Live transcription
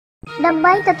ដើម្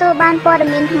បីទទួលបានព័ត៌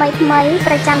មានថ្មីៗ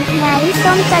ប្រចាំថ្ងៃ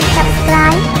សូមចុច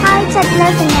Subscribe ហើយចុចលើ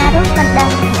សញ្ញារូបកណ្ដឹ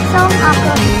ងសូមអរ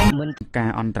គុណកា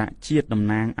រអន្តរជាតិតំ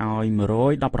ណាងឲ្យ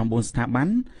119ស្ថាប័ន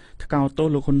ថ្កោលទោស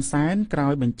លោកហ៊ុនសែនក្រោ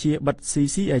យបញ្ជាបិទ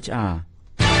CCHR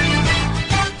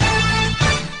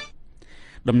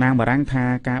តំណាងបារាំងថា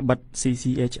ការបិទ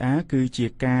CCHR គឺជា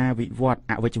ការវិវត្ត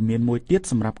អវិជ្ជមានមួយទៀត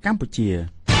សម្រាប់កម្ពុជា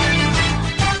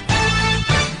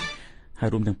ហើ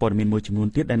យរួមទាំងព័ត៌មានមួយចំនួន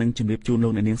ទៀតដែលនឹងជម្រាបជូនលោ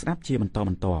កអ្នកនាងស្ដាប់ជាបន្តប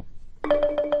ន្ទាប់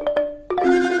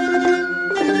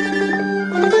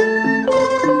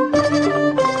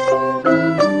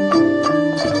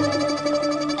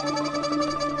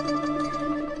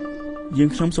យើង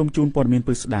ខ្ញុំសូមជូនព័ត៌មាន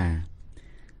ពិស្ដា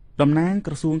តំណាង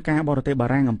ក្រសួងការបរទេសបា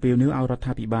រាំងអំពាវនាវឲ្យរដ្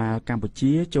ឋាភិបាលកម្ពុ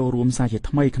ជាចូលរួមសារជា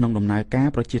ថ្មីក្នុងដំណើរការ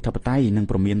ប្រជាធិបតេយ្យនិង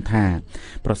ព្រមានថា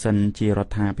ប្រសិនជារ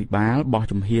ដ្ឋាភិបាលបោះ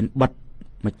ជំហានបិទ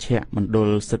មជ្ឈមណ្ឌល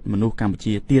សិទ្ធិមនុស្សកម្ពុ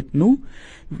ជាទៀតនោះ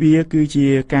វាគឺជា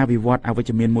ការវិវត្តអវិជ្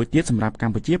ជមានមួយទៀតសម្រាប់ក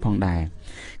ម្ពុជាផងដែរ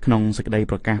ក្នុងសេចក្តី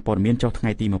ប្រកាសព័ត៌មានចុះថ្ងៃ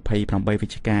ទី28វិ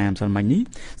ច្ឆិកាម្សិលមិញនេះ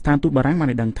ស្ថានទូតបារាំងបាន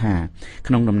ឲ្យដឹងថា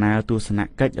ក្នុងដំណើរទស្សន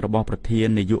កិច្ចរបស់ប្រធាន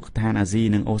នាយកដ្ឋានអាស៊ី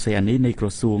និងអូសេអានីនៃក្រ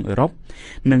សួងអឺរ៉ុប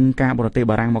និងការបរទេស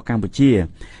បារាំងមកកម្ពុជា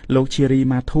លោកឈៀរី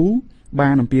ម៉ាធូបា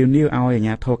នអំពាវនាវឲ្យអាជ្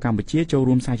ញាធរកម្ពុជាចូល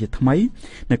រួមសារជាថ្មី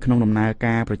នៅក្នុងដំណើរ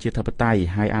ការប្រជាធិបតេយ្យ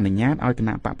ហើយអនុញ្ញាតឲ្យគ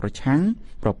ណៈបកប្រឆាំង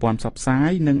ប្រព័ន្ធផ្សព្វផ្សាយ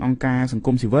និងអង្គការសង្គ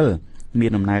មស៊ីវិលមា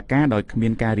នដំណើរការដោយគ្មា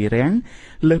នការរារាំង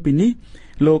លើសពីនេះ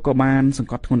លោកក៏បានសង្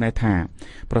កត់ធ្ងន់ដែរថា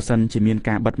ប្រសិនជាមាន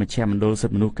ការបិទមជ្ឈមណ្ឌលសិ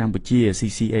ទ្ធិមនុស្សកម្ពុជា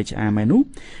CCHR មែននោះ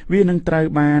វានឹងត្រូវ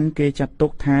បានគេចាត់ទុ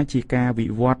កថាជាការវិ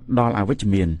វត្តដល់អវិជ្ជ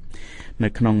មាននៅ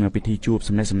ក្នុងពិធីជួប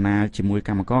សំណេះសំណាលជាមួយគ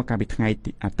ណៈកម្មការកាលពីថ្ងៃ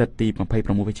អាទិត្យទី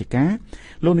26វិច្ឆិកា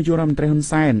លោកនាយករដ្ឋមន្ត្រីហ៊ុន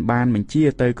សែនបានបញ្ជា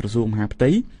ទៅក្រសួងមហាផ្ទៃ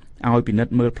ឲ្យពិនិត្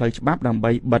យមើលផ្លូវច្បាប់ដើម្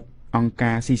បីបិទអង្គ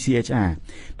ការ CCHR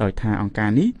ដោយថាអង្គការ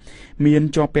នេះមាន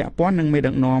ជាប់ពាក់ព័ន្ធនឹងមេ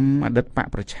ដឹកនាំអតីតបក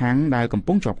ប្រឆាំងដែលកំ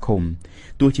ពុងជាប់ឃុំ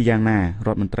ទោះជាយ៉ាងណារ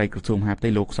ដ្ឋមន្ត្រីក្រសួងមហាផ្ទៃ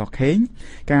លោកសុកខេង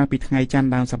កាលពីថ្ងៃច័ន្ទ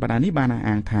ដើមសប្តាហ៍នេះបានអះ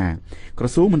អាងថាក្រ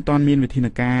សួងមិនទាន់មានវិធាន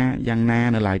ការយ៉ាងណា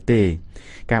នៅឡើយទេ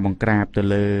ការបង្ក្រាបទៅ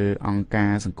លើអង្គកា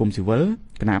រសង្គមស៊ីវិល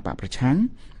គណៈបកប្រឆាំង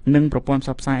និងប្រព័ន្ធផ្ស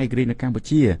ព្វផ្សាយឯករាជ្យនៅកម្ពុ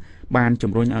ជាបាន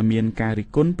ជំរុញឲ្យមានការរិះ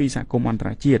គន់ពីសហគមន៍អន្តរ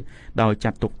ជាតិដោយចា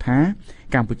ត់ទុកថា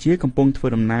កម្ពុជាកំពុងធ្វើ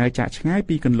ដំណើរចាកឆ្ងាយ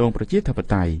ពីគន្លងប្រជាធិប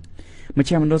តេយ្យមជ្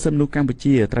ឈមណ្ឌលសិទ្ធិមនុស្សកម្ពុ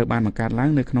ជាត្រូវបានបង្កើតឡើ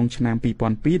ងនៅក្នុងឆ្នាំ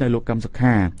2002ដោយលោកកឹមសុ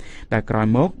ខាដែលក្រោយ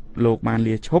មកលោកបាន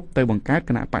លាឈប់ទៅបង្កើត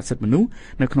គណៈបក្សសិទ្ធិមនុស្ស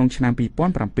នៅក្នុងឆ្នាំ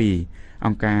2007អ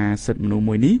ង្គការសិទ្ធិមនុស្ស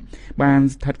មួយនេះបាន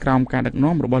ស្ថិតក្រោមការដឹក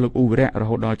នាំរបស់លោកអ៊ូវីរៈរ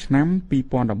ហូតដល់ឆ្នាំ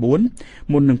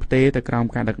2014មុននឹងផ្ទេរទៅក្រោម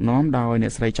ការដឹកនាំដោយអ្ន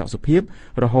កស្រីច័កសុភីប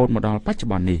រហូតមកដល់បច្ចុ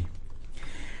ប្បន្ននេះ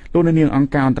លោកនាងអង្គ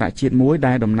ការអន្តរជាតិមួយ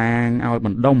ដែលតំណាងឲ្យប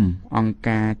ណ្ដុំអង្គ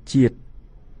ការជាតិ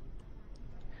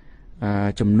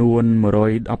ចំនួន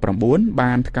119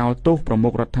បានថ្កោលទោសប្រមុ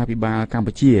ខរដ្ឋាភិបាលកម្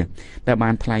ពុជាដែលបា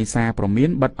នថ្លែងសារព្រមាន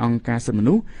បិទអង្គការសិទ្ធិម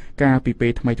នុស្សកាលពីពេ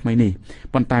លថ្មីនេះ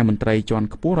ប៉ុន្តែមន្ត្រីជាន់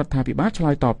ខ្ពស់រដ្ឋាភិបាលឆ្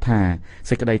លើយតបថា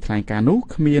សេចក្តីថ្លែងការណ៍នោះ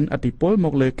គ្មានឥទ្ធិពលម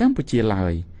កលើកម្ពុជាឡើ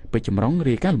យពេជ្រចម្រុង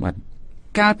រាយការណ៍លម្អិត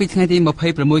កាលពីថ្ងៃទី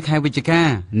26ខែវិច្ឆិកា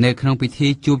នៅក្នុងពិធី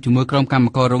ជួបជាមួយក្រុមកម្ម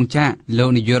ការរោងចក្រលោក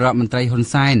នាយករដ្ឋមន្ត្រីហ៊ុន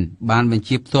សែនបានបញ្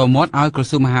ជាផ្ទាល់មាត់ឲ្យក្រ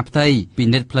សួងមហាផ្ទៃពិ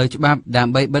និត្យផ្លូវច្បាប់ដើ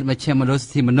ម្បីបិទមជ្ឈមណ្ឌលសិ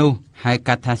ទ្ធិមនុស្សហៅ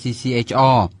កាត់ថា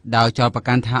CCHR ដោយចោទប្រ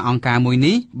កាន់ថាអង្គការមួយ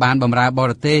នេះបានបម្រើប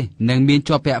រទេសនិងមាន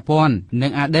ជាប់ពាក់ព័ន្ធនឹ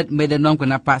ងអតីតមេដឹកនាំគ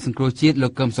ណបកសង្គ្រោះជាតិលោ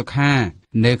កកឹមសុខា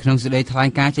នៅក្នុងសេចក្តីថ្លែង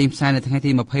ការណ៍ចេញផ្សាយនៅថ្ងៃ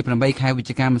ទី28ខែវិច្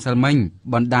ឆិកាម្សិលមិញ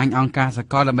បណ្ដាញអង្គការស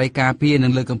កលដើម្បីការពារនិ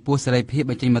ងលើកកម្ពស់សេរីភាព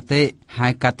បញ្ចេញមតិហៅ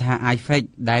កាត់ថា IFEC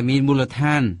ដែលមានមូលដ្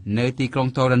ឋាននៅទីក្រុង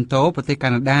តូរិនតូប្រទេសកា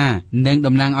ណាដានិង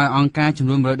តំណាងឲ្យអង្គការចំ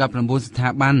នួន119ស្ថា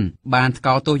ប័នបានថ្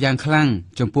កោលទោសយ៉ាងខ្លាំង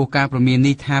ចំពោះការព្រមាន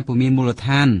នេះថាពុំមានមូលដ្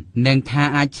ឋាននិងថា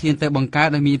អាចឈានទៅបង្កើត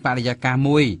ឲ្យមានបរិយាកាស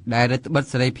មួយដែលរឹតបន្តឹ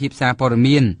ងសេរីភាពសារព័ត៌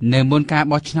មាននៅមុនការ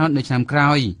បោះឆ្នោតនៅឆ្នាំក្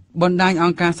រោយបណ្ដាញអ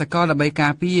ង្គការសកលដើម្បីកា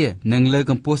រពារនិងលើក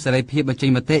កម្ពស់សេរីភាពបញ្ចេញ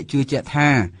មតិជឿជាក់ថា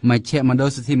មជ្ឈមណ្ឌល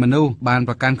សិទ្ធិមនុស្សបាន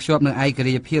ប្រកាន់ខ្ជាប់នូវឯក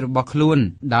រាជ្យភាពរបស់ខ្លួន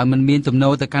ដោយមិនមានទំនោ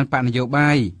រទៅកាន់បកនយោ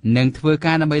បាយនិងធ្វើ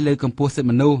ការដើម្បីលើកកម្ពស់សិទ្ធិ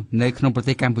មនុស្សនៅក្នុងប្រ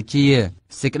ទេសកម្ពុជា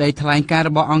សេចក្តីថ្លែងការណ៍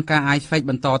របស់អង្គការ IFEC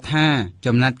បន្តថា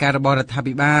ចំណាត់ការរបស់រដ្ឋា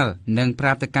ភិបាលនឹងប្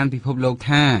រាប់ទៅកាន់ពិភពលោក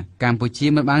ថាកម្ពុជា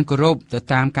មិនបានគោរពទៅ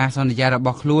តាមការសន្យារប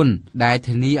ស់ខ្លួនដែល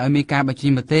ធានាឲ្យមានការបញ្ចេ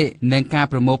ញមតិនិងការ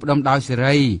ប្រមូលផ្ដុំដោយសេ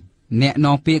រីអ្នក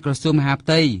នាំពាក្យក្រសួងមហាផ្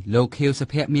ទៃលោកខៀវសុ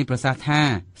ភ័ក្រមានប្រសាសន៍ថា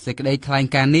សេចក្តីថ្លែង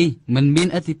ការណ៍នេះមិនមាន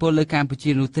ឥទ្ធិពលលើកម្ពុ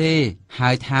ជានោះទេហើ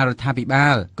យថារដ្ឋាភិបា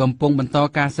លកំពុងបន្ត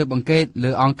ការស៊ើបអង្កេត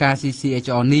លើអង្គការ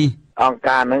CCHR នេះអង្គ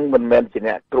ការនឹងមិនមែនជា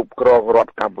អ្នកគ្រប់គ្រងរដ្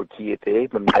ឋកម្ពុជាទេ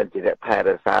មិនមែនជាអ្នកថែរ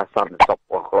ក្សាសន្តិសុខរ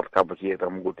បស់រដ្ឋកម្ពុជាតែ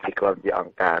មួយទីគ្រាន់ជាអ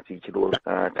ង្គការជាជ្រួល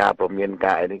ការព្រមាន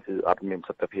ការអីនេះគឺអត់មានប្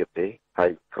រសិទ្ធភាពទេហើយ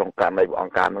ក្នុងករណីអ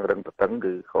ង្គការនឹងរឹងតឹង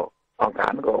គឺក៏អង្គកា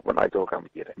រក៏មិនអាចចូលកម្ពុ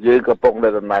ជាដែរយើងកំពុងតែ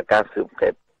ដំណើរការស៊ើបអង្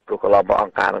កេត ព្រោះកន្លងមកអ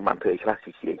ង្គការនឹងបានធ្វើខ្លះ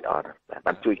CCHR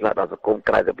បានជួយខ្លះដល់សង្គម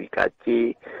ក្រៅពីការជី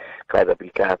ក្រៅពី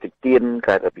ការតិចទៀន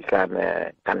ក្រៅពីការ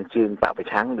កាន់ជើងបពប្រ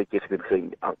ឆាំងដូចជាស្មានឃើញ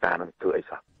អង្គការនឹងធ្វើអី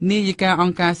សោះនាយិកាអ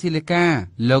ង្គការស៊ីលីកា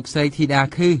លោកស្រីធីតា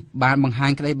ខឹសបានបង្ហា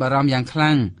ញក្តីបារម្ភយ៉ាងខ្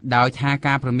លាំងដោយថា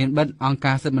ការព្រមានបិទអង្គ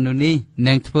ការសិទ្ធិមនុស្សនេះ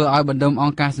នឹងធ្វើឲ្យបណ្ដុំអ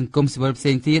ង្គការសង្គមស៊ីវិលផ្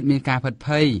សេងទៀតមានការផិត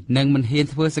ភ័យនិងមិនហ៊ាន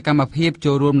ធ្វើសកម្មភាព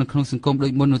ចូលរួមនៅក្នុងសង្គមដូ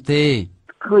ចមុននោះទេ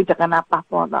ឃើញចកណាប៉ះ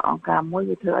ពាល់ដល់អង្គការមួយ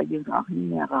វាធ្វើឲ្យយើងទាំងអស់គ្នា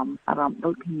មានអារម្មណ៍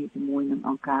ដូចគ្នាជាមួយនឹង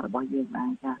អង្គការរបស់យើងដែរ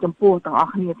ចា៎ចំពោះទាំងអ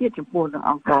ស់គ្នាទៀតចំពោះនឹង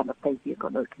អង្គការដទៃទៀតក៏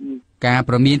ដូចគ្នាការ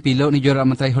ព្រមានពីលោកនាយករដ្ឋ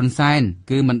មន្ត្រីហ៊ុនសែន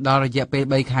គឺមិនដល់រយៈពេល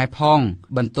3ខែផង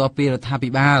បន្ទាប់ពីរដ្ឋាភិ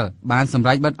បាលបានសម្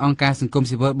រេចបិទអង្គការសង្គម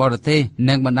ស៊ីវិលបរទេស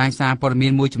និងបណ្ដាញសារព័ត៌មា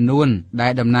នមួយចំនួនដែ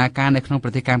លដំណើរការនៅក្នុងប្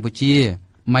រទេសកម្ពុជា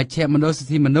មជ្ឈមណ្ឌលសិទ្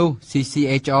ធិមនុស្ស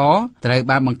CCHR ត្រូវ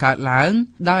បានបង្កើតឡើង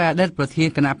ដោយអតីតប្រធាន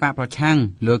គណៈបកប្រឆាំង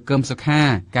លោកកឹមសុខា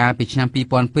កាលពីឆ្នាំ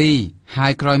2002ហើ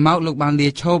យក្រោយមកលោកបានលា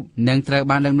ឈប់និងត្រូវ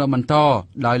បានដឹកនាំបន្ត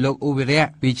ដោយលោកអ៊ូវីរៈ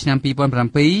ពីឆ្នាំ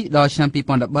2007ដល់ឆ្នាំ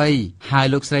2013ហើយ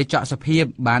លោកស្រីច័កសុភីប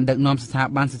បានដឹកនាំស្ថា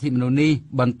ប័នសិទ្ធិមនុស្សនេះ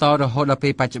បន្តរហូតដល់ពេ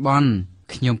លបច្ចុប្បន្ន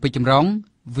ខ្ញុំពេជ្រចម្រុង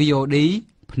VOD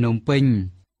ភ្នំពេញ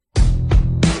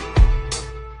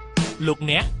លោក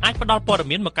អ្នកអាចផ្ដល់ព័ត៌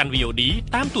មានមកកាន់ VOD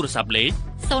តាមទូរស័ព្ទលេខ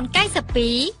092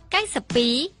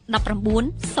 92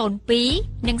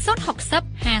 1902និង060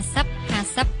 50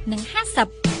 50និង50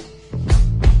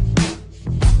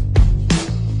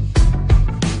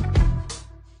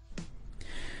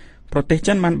ប្រទេស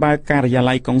ចិនបានបើកការិយា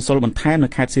ល័យកុងស៊ុលបន្ថែមនៅ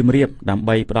ខេត្តសៀមរាបដើម្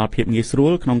បីផ្ដល់ភាពងាយស្រួ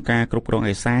លក្នុងការគ្រប់គ្រង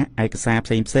ឯកសារផ្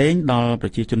សេងៗដល់ប្រ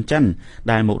ជាជនចិន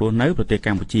ដែលមករស់នៅប្រទេសក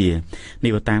ម្ពុជា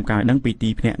នេះបើតាមការឲ្យដឹងពីទី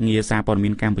ភ្នាក់ងារសារព័ត៌មា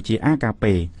នកម្ពុជា AKP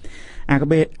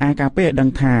ដឹង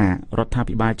ថារដ្ឋា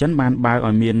ភិបាលចិនបានបើក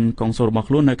ឲ្យមានកុងស៊ុលរបស់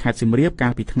ខ្លួននៅខេត្តសៀមរាបកា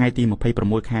លពីថ្ងៃទី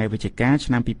26ខែវិច្ឆិកា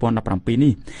ឆ្នាំ2017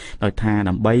នេះដោយថា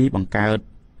ដើម្បីបង្កើត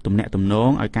ទំនាក់ទំនង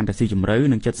ឲ្យកាន់តែស៊ីជម្រៅ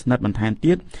និងជិតស្និទ្ធបន្ថែម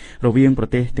ទៀតរវាងប្រ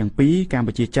ទេសទាំងពីរកម្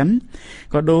ពុជាចិន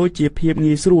ក៏ដូចជាភាព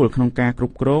ងាយស្រួលក្នុងការគ្រ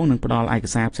ប់គ្រងនិងផ្ដល់ឯក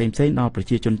សារផ្សេងៗដល់ប្រ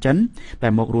ជាជនចិនដែ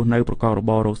លមករស់នៅប្រកបរ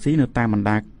បររកស៊ីនៅតាមបណ្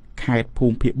ដាខេត្តភូ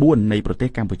មិភាគ4នៃប្រទេស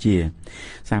កម្ពុជា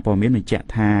សារព័ត៌មានបញ្ជាក់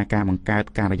ថាការបង្កើត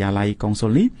ការិយាល័យកុងស៊ុ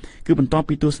លនេះគឺបន្ទាប់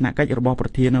ពីទស្សនកិច្ចរបស់ប្រ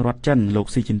ធានរដ្ឋចិនលោក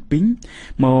ស៊ីជីនពីង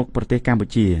មកប្រទេសកម្ពុ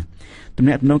ជាទំ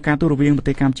នាក់ទំនងការទូតរវាងប្រ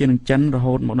ទេសកម្ពុជានិងចិនរ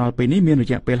ហូតមកដល់ពេលនេះមានរ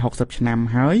យៈពេល60ឆ្នាំ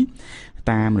ហើយ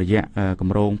តាមរយៈគ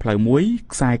ម្រោងផ្លូវមួយ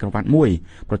ខ្សែក្រវ៉ាត់មួយ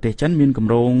ប្រទេសចិនមានគ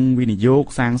ម្រោងវិនិយោគ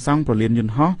សាងសង់ប្រលានយ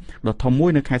ន្តហោះដ៏ធំមួ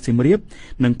យនៅខេត្តសៀមរាប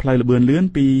និងផ្លូវល្បឿនលឿន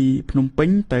ពីភ្នំពេញ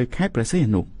ទៅខេត្តព្រះសីហ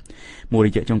នុមួយរ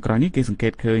យៈចុងក្រោយនេះគេសង្កេ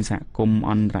តឃើញសហគមន៍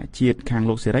អន្តរជាតិខាង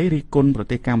លោកសេរីរិះគន់ប្រ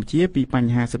ទេសកម្ពុជាពីប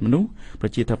ញ្ហាសិទ្ធិមនុស្សប្រ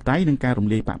ជាធិបតេយ្យនិងការរំ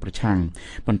លាយបកប្រឆាំង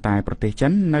ប៉ុន្តែប្រទេសចិ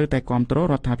ននៅតែគាំទ្រ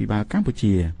រដ្ឋាភិបាលកម្ពុ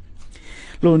ជា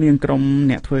លោកនាងក្រុម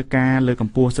អ្នកធ្វើការលើកក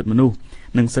ម្ពស់សិទ្ធិមនុស្ស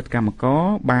និងសិទ្ធិកម្មករ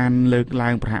បានលើកឡើ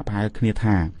ងប្រហាក់ប្រហែលគ្នា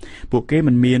ថាពួកគេ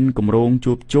មិនមានគម្រោង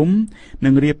ជួបជុំនិ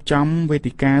ងរៀបចំវេ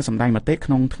ទិកាសម្ដែងមតិក្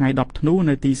នុងថ្ងៃ10ធ្នូ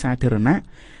នៅទីសាធារណៈ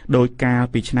ដោយកាល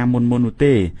ពីឆ្នាំមុននោះ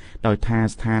ទេដោយថា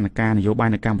ស្ថានភាពនយោបាយ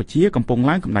នៅកម្ពុជាកំពុង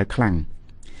ឡើងកម្ដៅខ្លាំង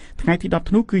ថ្ងៃទី10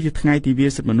ធ្នូគឺជាថ្ងៃទិវា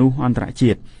សិទ្ធិមនុស្សអន្តរ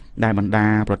ជាតិដែលបណ្ដា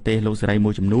ប្រទេសលោកសេរី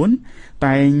មួយចំនួន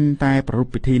តែងតែប្រារព្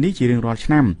ធពិធីនេះជារៀងរាល់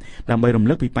ឆ្នាំដើម្បីរំ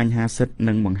លឹកពីបញ្ហាសិទ្ធិ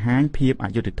និងបង្ហាញភាពអ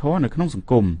យុត្តិធម៌នៅក្នុងសង្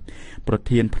គមប្រ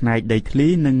ធានផ្នែកដីធ្លី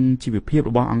និងជីវភាព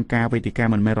របស់អង្គការវេទិកា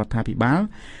មិនមែនរដ្ឋាភិបាល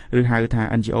ឬហៅថា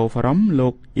NGO Forum លោ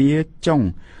កអ៊ីចុង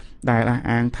ដែលអះ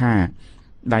អាងថា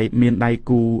មានដៃ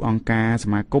គូអង្គការស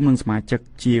មាគមនិងសមាជិក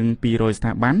ជាង200ស្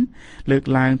ថាប័នលើក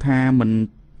ឡើងថាមិន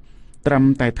ត្រឹម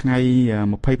តែថ្ងៃ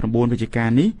29វិច្ឆិកា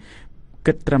នេះ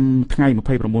គិតត្រឹមថ្ងៃ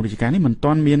29វិច្ឆិកានេះមិន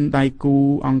ទាន់មានដៃគូ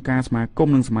អង្គការសមាគម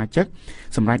និងសមាជិក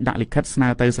សម្រាប់ដាក់លិខិតស្នើ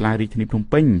ទៅសាលារាជធានីភ្នំ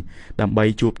ពេញដើម្បី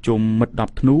ជួបជុំមិត្ត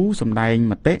10ធ្នូសម្ដែង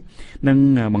មតិនិង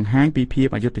បង្ហាញពីភាព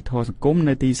អយុត្តិធម៌សង្គម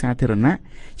នៅទីសាធារណៈ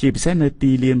ជាពិសេសនៅ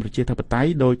ទីលានប្រជាធិបតេយ្យ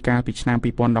ដោយកាលពីឆ្នាំ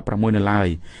2016នៅឡើយ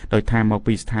ដោយថាមក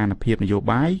ពីស្ថានភាពនយោ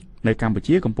បាយនៅកម្ពុ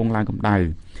ជាកំពុងឡើងកម្ដៅ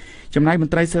ចំណែកម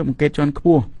ន្ត្រីស៊ើបអង្កេតជាន់ខ្ព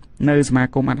ស់នៅសមា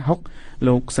គមអាត់ហុក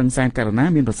លោកសឹងសែនករណា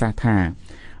មានប្រសាសន៍ថា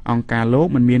អង្គការលោក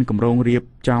មិនមានគម្រោងរៀប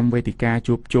ចំវេទិកា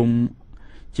ជួបជុំ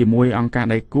ជាមួយអង្គការ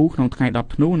ដៃគូក្នុងថ្ងៃ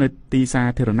10ធ្នូនៅទីសា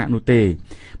ធារណៈនោះទេ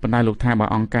ប៉ុន្តែលោកថាបើ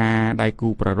អង្គការដៃគូ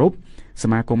ប្រារព្ធស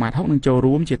មាគមអាត់ហុកនឹងចូល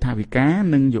រួមជាថវិកា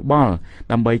និងយោបល់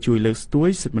ដើម្បីជួយលើកស្ទួយ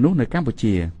សិទ្ធិមនុស្សនៅកម្ពុ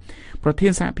ជាប្រធា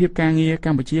នសហភាពការងារក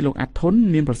ម្ពុជាលោកអាត់ធុន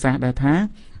មានប្រសាសន៍ដែរថា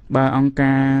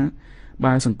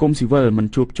បើសង្គមស៊ីវិលមិន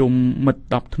ជួបជុំមិត្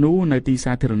ត10ធ្នូនៅទី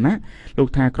សាធារណៈលោក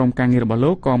ថាក្រុមការងាររបស់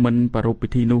លោកក៏មិនប្រារព្ធពិ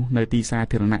ធីនោះនៅទីសា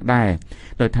ធារណៈដែរ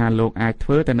ដោយថាលោកអាចធ្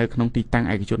វើតែនៅក្នុងទីតាំង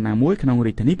ឯកជនណាមួយក្នុង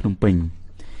រាជធានីភ្នំពេញ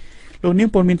លោកនាង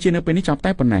ព័ត៌មានជានៅពេលនេះចប់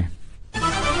តែប៉ុណ្ណេះ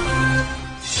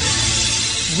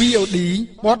VOD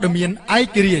ព័ត៌មានឯ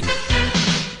ករាជ្យ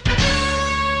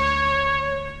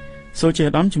សូមជ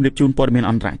ម្រាបជូនព័ត៌មាន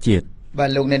អន្តរជាតិ បាទ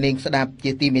លោកអ្នកនាងស្ដាប់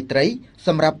ជាទីមេត្រីស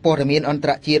ម្រាប់ព័ត៌មានអន្ត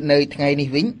រជាតិនៅថ្ងៃនេះ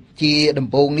វិញជាដំ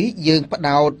បូងនេះយើងផ្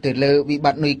ដោតទៅលើវិប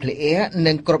ត្តិនុយក្លេអ៊ែរ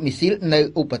និងគ្រាប់មីស៊ីលនៅ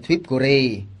ឧបទ្វីបកូរ៉េ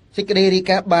សេចក្តីរាយ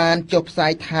ការណ៍បានចុះផ្សា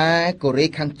យថាកូរ៉េ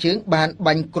ខាងជើងបាន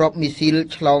បាញ់គ្រាប់មីស៊ីល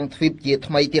ឆ្លងទ្វីបជា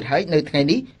ថ្មីទៀតហើយនៅថ្ងៃ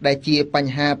នេះដែលជាប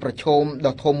ញ្ហាប្រឈម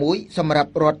ដ៏ធំមួយសម្រាប់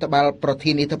រដ្ឋបាលប្រ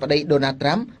ធានាធិបតីដូណាល់ត្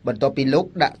រាំបន្ទាប់ពីលោក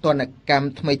ដាក់ទណ្ឌកម្ម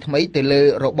ថ្មីទៅលើ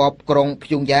របបក្រុងព្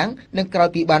យុងយ៉ាងនិងក្រោយ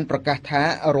ពីបានប្រកាសថា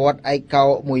រដ្ឋឯកោ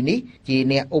មួយនេះជា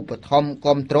អ្នកឧបត្ថម្ភ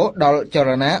គាំទ្រដល់ចល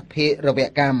នាភេរវ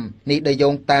កម្មនេះដែលយោ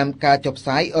ងតាមការចុះផ្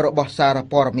សាយរបស់សារ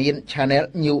ព័ត៌មាន Channel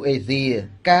New Asia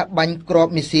ការបាញ់គ្រា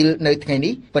ប់មីស៊ីលនៅថ្ងៃ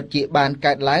នេះពិតជាបាន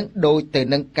កើតឡើងដោយទៅ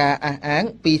នឹងការអះអាង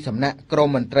ពីសំណាក់ក្រម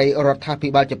មន្ត្រីរដ្ឋាភិ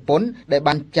បាលជប៉ុនដែល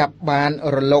បានចាប់បាន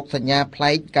រលកសញ្ញាប្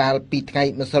លែកកាលពីថ្ងៃ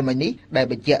ម្សិលមិញនេះដែល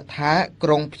បញ្ជាក់ថាក្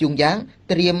រុងព្យុងយ៉ាង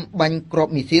ត្រៀមបាញ់គ្រា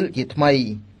ប់មីស៊ីលជាថ្មី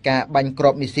ការបាញ់គ្រា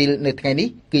ប់មីស៊ីលនៅថ្ងៃនេះ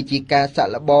គឺជាការសា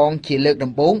ក់លបងជាលើក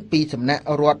ដំបូងពីសំណាក់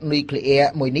រដ្ឋនុយក្លេអ៊ែរ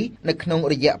មួយនេះនៅក្នុង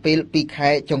រយៈពេល2ខែ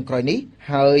ចុងក្រោយនេះ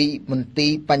ហើយមន្ទី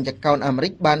របញ្ចកោណអាមេរិ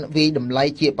កបានវាយតម្លៃ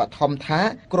ជាបឋមថា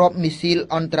គ្រាប់មីស៊ីល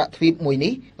អន្តរទ្វីបមួយ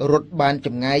នេះរត់បានច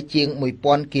ម្ងាយជាង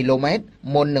 1000 គីឡូម៉ែត្រ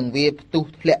មុននឹងវាផ្ទុះ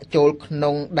ធ្លាក់ចូលក្នុ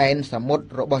ងដែនសមុទ្រ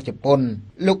របស់ជប៉ុន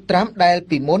លោកត្រាំដែល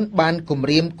ពីមុនបានគម្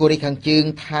រាមកូរ៉េខាងជើង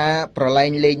ថាប្រឡែង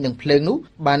លេងនឹងភ្លើងនោះ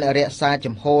បានរក្សា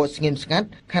ជំហរស្ងៀមស្ងាត់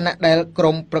ខណៈដែលក្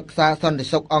រុមប្រឹក្សាសន្តិ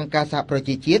សុខអង្គការសហប្រ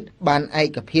ជាជាតិបានឯ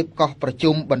កភាពកោះប្រ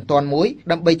ជុំបន្ទាន់មួយ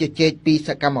ដើម្បីជជែកពីស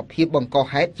កម្មភាពបង្ក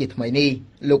ហេតុជាថ្មីនេះ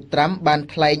លោកត្រាំបាន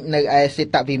ថ្លែងនៅឯសេ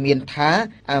តវិមានថា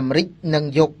អាមេរិកនឹង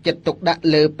យកចិត្តទុកដាក់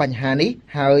លើបញ្ហានេះ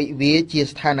ហើយវាជា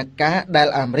ស្ថានភាពដែល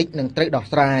អាមេរិកនឹងត្រូវដោះ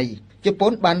ស្រាយជប៉ុ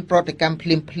នបានប្រតិកម្ម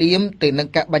ភ្លាមទៅនឹង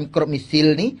ការបាញ់គ្រាប់មីស៊ីល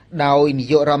នេះដោយនា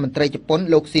យករដ្ឋមន្ត្រីជប៉ុន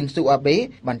លោកស៊ីនស៊ូអាបេ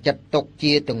បានចាត់ទុក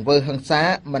ជាទង្វើហិង្សា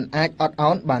មិនអាចអត់ឱ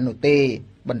នបាននោះទេ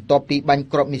បន្ទាប់ពីបាញ់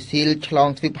គ្រាប់មីស៊ីលឆ្លង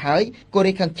ទ្វីបហើយកូ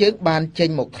រ៉េខាងជើងបានចេញ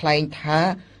មកថ្លែងថា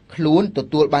ខ្លួនទ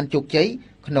ទួលបានជោគជ័យ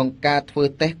ក្នុងការធ្វើ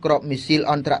តេស្តគ្រាប់មីស៊ីល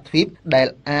អន្តរទ្វីបដែល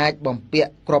អាចបំពា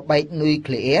ក់គ្រាប់បែកនុយ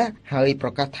ក្លេអ៊ែរហើយប្រ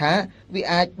កាសថាវា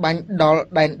អាចបាញ់ដល់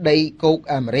ដែនដីគោក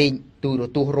អាមេរិកទូរ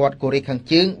ទស្សន៍រដ្ឋកូរ៉េខាង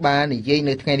ជើងបាននិយាយ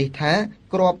នៅថ្ងៃនេះថា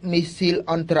គ្រាប់មីស៊ីល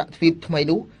អន្តរទ្វីបថ្មី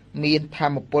នោះមានថា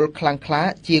មពលខ្លាំងក្លា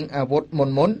ជាងអាវុធ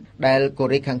មុនដែលកូ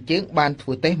រ៉េខាងជើងបានធ្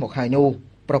វើតេស្តមកហើយនោះ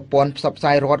ប្រព័ន្ធផ្សព្វផ្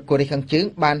សាយរដ្ឋកូរ៉េខាងជើង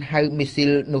បានហៅមីស៊ី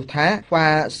លនោះថា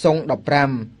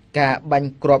Fa-Song-15 ការបាញ់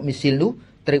គ្រាប់មីស៊ីលនោះ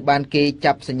ត្រូវបានគេ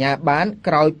ចាប់សញ្ញាបាន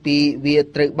ក្រោយពីវា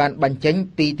ត្រូវបានបញ្ចេញ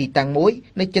ពីទីតាំងមួយ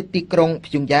នៅជិតទីក្រុង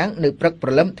ព្យុងយ៉ាងនៅព្រឹកព្រ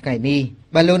លឹមថ្ងៃនេះ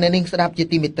បាទលោកអ្នកនាងស្ដាប់ជា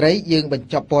ទីមេត្រីយើងបញ្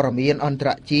ចប់ព័ត៌មានអន្តរ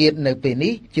ជាតិនៅពេល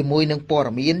នេះជាមួយនឹងព័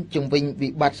ត៌មានជុំវិញវិ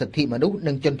បត្តិសិទ្ធិមនុស្ស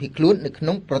និងជនភៀសខ្លួននៅក្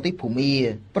នុងប្រទេសភូមា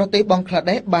ប្រទេសបង់ក្លា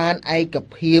ដេសបានឯក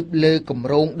ភាពលើគម្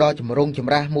រោងដ៏ចម្រូងច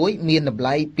ម្រាសមួយមានតម្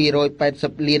លៃ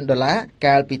$280 លាន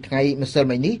កាលពីថ្ងៃម្សិល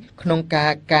មិញនេះក្នុងកា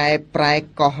រកែប្រែ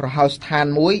កោះរហោស្ថាន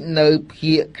មួយនៅ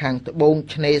ភាគខាងត្បូង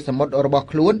ឆ្នេរសមុទ្ររបស់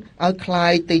ខ្លួនឲ្យคล้า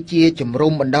ยទៅជាជំ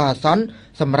រំបណ្ដោះអាសន្ន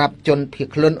សម្រាប់ជនភៀស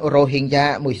ខ្លួនរ៉ូហីងយ៉ា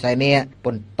100,000 នាក់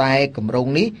ប៉ុន្តែគម្រោង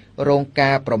នេះរង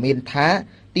ការប្រមានថា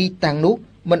ទីតាំងនោះ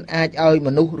មិនអាចឲ្យម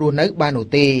នុស្សរស់នៅបាននោះ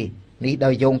ទេនេះដោ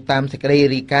យយោងតាមសេចក្តី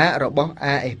រាយការណ៍របស់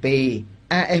AFP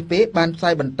បានផ្សា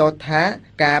យបន្តថា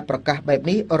ការប្រកាសបែប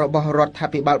នេះរបស់រដ្ឋា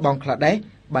ភិបាលបង់ក្លាដេស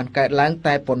បានកើតឡើង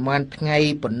តែប៉ុន្មានថ្ងៃ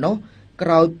ប៉ុណ្ណោះក្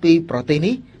រោយពីប្រទេស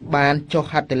នេះបានចុះ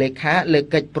ហត្ថលេខាលើ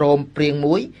កិច្ចព្រមព្រៀង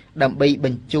មួយដើម្បីប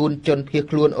ញ្ជូនជនភៀស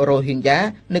ខ្លួនរ៉ូហីងយ៉ា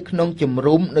នៅក្នុងជំ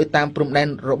រំនៅតាមព្រំដែន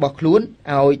របស់ខ្លួន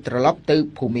ឲ្យត្រឡប់ទៅ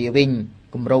ភូមាវិញ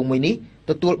គម្រោងមួយនេះ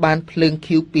ទទួលបានភ្លើង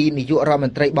ឃីវពីនាយករដ្ឋម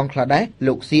ន្ត្រីបង់ក្លាដេស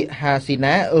លោកសៀកហាស៊ី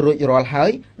ណារួចរាល់ហើ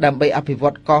យដើម្បីអភិវ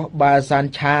ឌ្ឍកោះបាសាន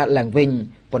ឆាឡើងវិញ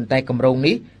ប៉ុន្តែគម្រោង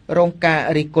នេះរងការ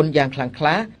រិះគន់យ៉ាងខ្លាំងក្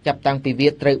លាចាប់តាំងពីវា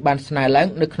ត្រូវបានស្នើឡើង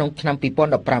នៅក្នុងឆ្នាំ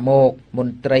2015មកម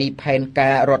ន្ត្រីផែន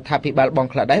ការរដ្ឋាភិបាលបង់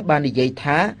ក្លាដេសបាននិយាយ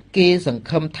ថាគេសង្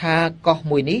ឃឹមថាកោះ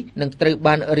មួយនេះនឹងត្រូវ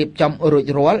បានរៀបចំរួច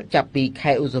រាល់ចាប់ពី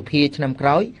ខែឧសភាឆ្នាំក្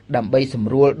រោយដើម្បីស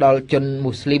ម្រួលដល់ជន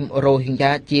មូស្លីមរ៉ូហីង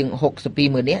យ៉ាជាង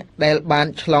62,000 នាក់ដែលបាន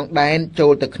ឆ្លងដែនចូ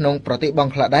លទៅក្នុងប្រទេសប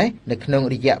ង់ក្លាដេសនៅក្នុង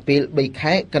រយៈពេល3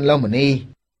ខែកន្លងមកនេះ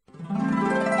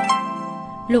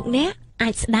លោកអ្នកអា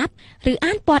ចស្ដាប់ឬ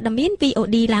អានព័ត៌មាន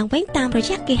VOD ឡើងវិញតាមរ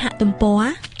យៈគេហទំព័រ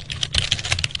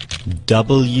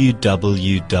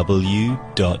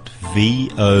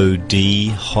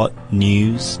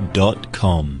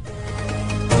www.vodhotnews.com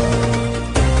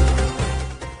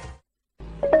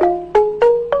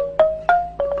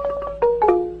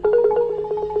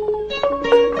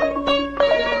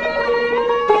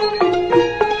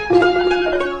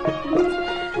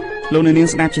លោកអ្នកនាង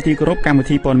ស្ដាប់ជាទីគោរពកម្មវិ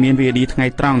ធីព័ត៌មាន VOD ថ្ងៃ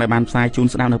ត្រង់ដែលបានផ្សាយជូន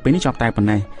ស្ដាប់នៅពេលនេះចប់តែប៉ុណ្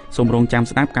ណេះសូមរងចាំ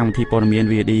ស្ដាប់កម្មវិធីព័ត៌មាន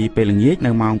VOD ពេលល្ងាច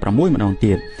នៅម៉ោង 6 ម្ដង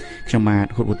ទៀតខ្ញុំបាទ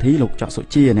ហុតវុធីលោកច័កសុ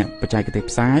ជាអ្នកបច្ចេកទេស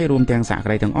ផ្សាយរួមទាំងសហកា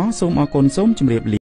រីទាំងអស់សូមអរគុណសូមជម្រាបលា